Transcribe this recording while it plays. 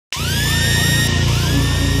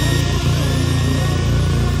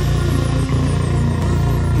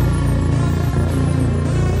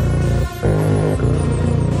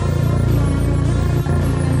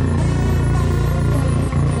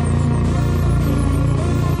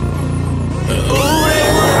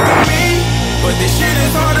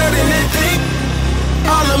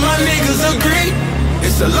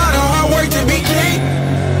It's a lot of hard work to be king.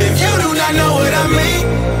 If you do not know what I mean,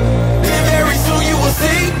 then very soon you will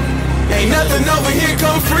see. Ain't nothing over here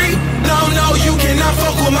come free. No, no, you cannot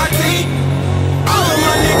fuck with my team. All of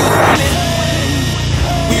my niggas winning.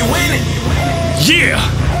 We winning. Yeah,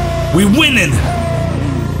 we winning.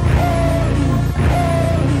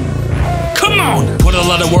 Come on! Put a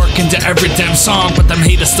lot of work into every damn song, but them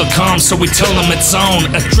haters still come, so we tell them it's on.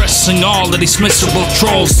 Addressing all of these miserable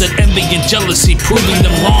trolls that envy and jealousy, proving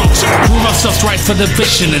them wrong. Prove ourselves right for the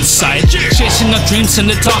vision inside. Chasing our dreams in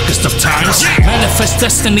the darkest of times. Manifest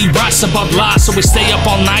destiny, rise above lies, so we stay up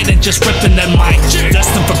all night and just ripping that mic.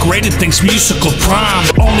 Destined for greater things, musical prime.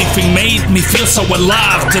 Only thing made me feel so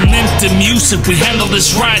alive. Demented music, we handle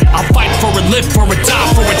this right. I'll fight for it, live for it, die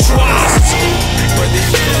for it, trust. But this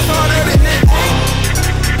shit is harder than that.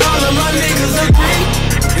 All of my niggas agree.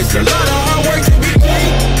 It's a lot of hard work to be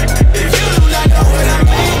king. If you do not know what I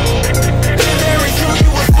mean, then very soon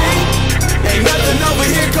you will see. Ain't nothing over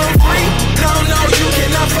here come free. No, no, you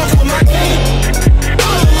cannot fuck with my team.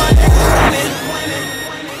 All of my niggas winning.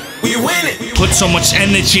 We winning. Put so much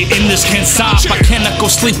energy in this, can't stop. I cannot go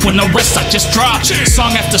sleep with no rest, I just drop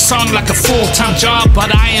song after song like a full-time job.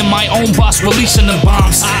 But I am my own boss, releasing the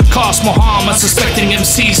bombs. Cause more harm, unsuspecting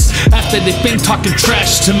MCs after they've been talking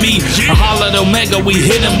trash to me. A holla at Omega, we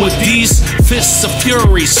hit them with these fists of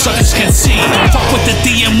fury, suckers can see. Fuck with the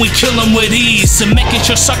DM, we kill them with ease. And making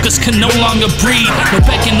sure suckers can no longer breathe. No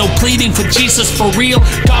begging, no pleading for Jesus, for real.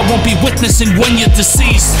 God won't be witnessing when you're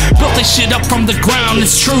deceased. Built this shit up from the ground,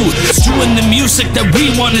 it's true. Doing the music that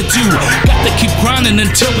we wanna do. Got to keep grinding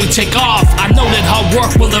until we take off. I know that hard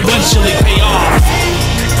work will eventually pay off.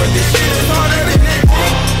 But this shit is harder than that.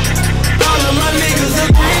 All of my niggas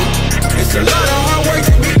agree. It's a lot of hard work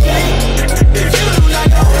to be king. If you do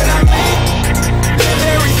not know what I mean, then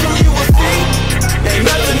very soon you will see. Ain't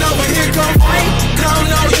nothing over here come free. No,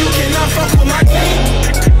 no, you cannot fuck with my team.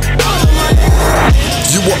 All of my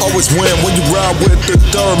niggas. You will always win when you ride with the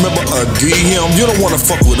third. Remember him, you don't wanna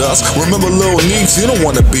fuck with us. Remember Lil Neeks, you don't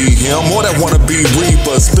wanna be him. Or that wanna be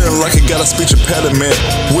Reaper, spin like he got a speech impediment,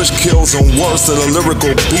 which kills him worse than the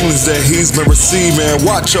lyrical beatings that he's been receiving.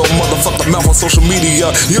 Watch your motherfucking mouth on social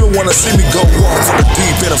media. You don't wanna see me go off for the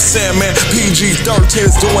deep end of Sandman. PG-13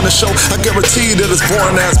 is doing the show. I guarantee that his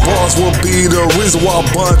boring ass bars will be the reason why a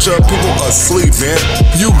bunch of people are sleeping.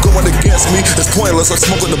 You going against me, it's pointless like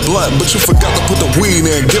smoking the blunt, but you forgot to put the weed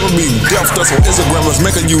in, giving me death threats on Instagram is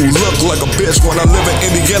making you look like a bitch when I live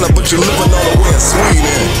in Indiana, but you're living all the way in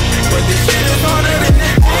Sweden. But this shit is harder than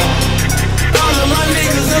that.